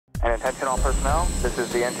And attention all personnel, this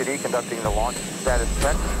is the NTD conducting the launch status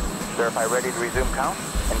check. Verify ready to resume count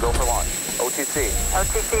and go for launch. OTC.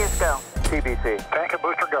 OTC is go. TBC. Tank and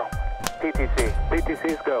booster go. PTC. PTC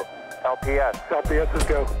is go. LPS. LPS is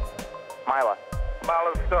go. MILA.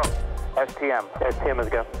 MILA is go. STM. STM is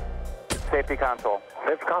go. Safety console.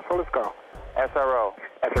 Safety console is go. SRO.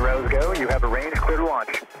 SRO is go. You have a range clear to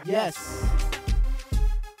launch. Yes.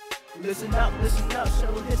 Listen up,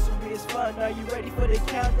 shuttle history is fun. Are you ready for the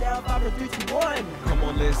countdown? 5, 4, 3, 2, 1. Come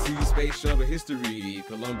on, let's see space shuttle history.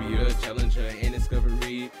 Columbia, Challenger, and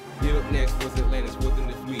Discovery. Built next was Atlantis within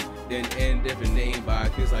the fleet. Then Endeavour named by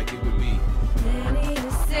kids like it with me. Many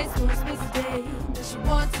mistakes for space today. Mission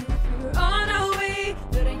 1, 2, we're on our way.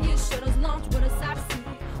 30 years shuttles launched with us out to sea.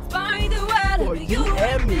 Spying the world For and you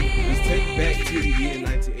and me. Let's take back to the year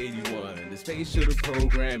 1981. The space shuttle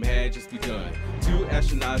program had just begun. 2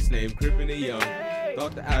 astronauts named Crippen and Young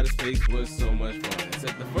thought the outer space was so much fun.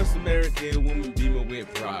 Set the first American woman beamer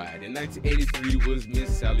with pride. In 1983 was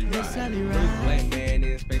Miss Sally Ride. First black man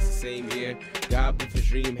in space the same year. God with his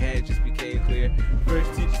dream had just became clear.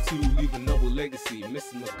 First teacher to leave a noble legacy.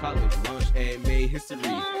 Mr. McCullough launched and made history.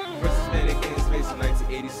 First Hispanic in space in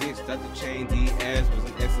 1986. Dr. Chain Diaz was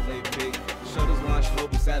an excellent pick. Shuttles launched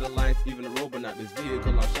global satellites, even a robonaut. This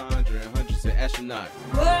vehicle launched Chandra and hundreds of astronauts.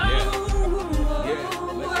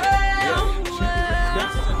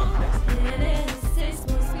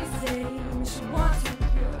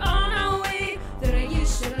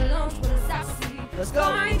 Let's go.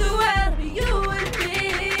 Find the world, you and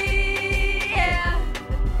me. Yeah.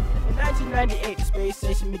 In 1998, the space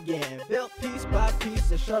station began. Built piece by piece,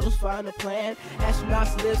 the shuttles find a plan.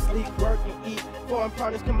 Astronauts live, sleep, work, and eat. Foreign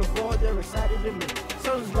partners come aboard, they're excited to meet.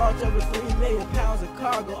 Shuttles launch over 3 million pounds of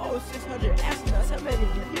cargo. Over 600 astronauts, how many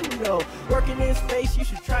do you know? Working in space, you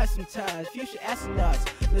should try sometimes. Future astronauts,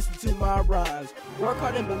 listen to my rhymes. Work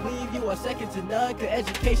hard and believe you are second to none. Cause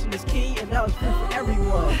education is key and knowledge free for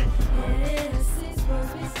everyone. Yes.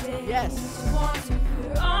 Yes.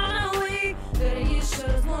 We're on our way. 30 years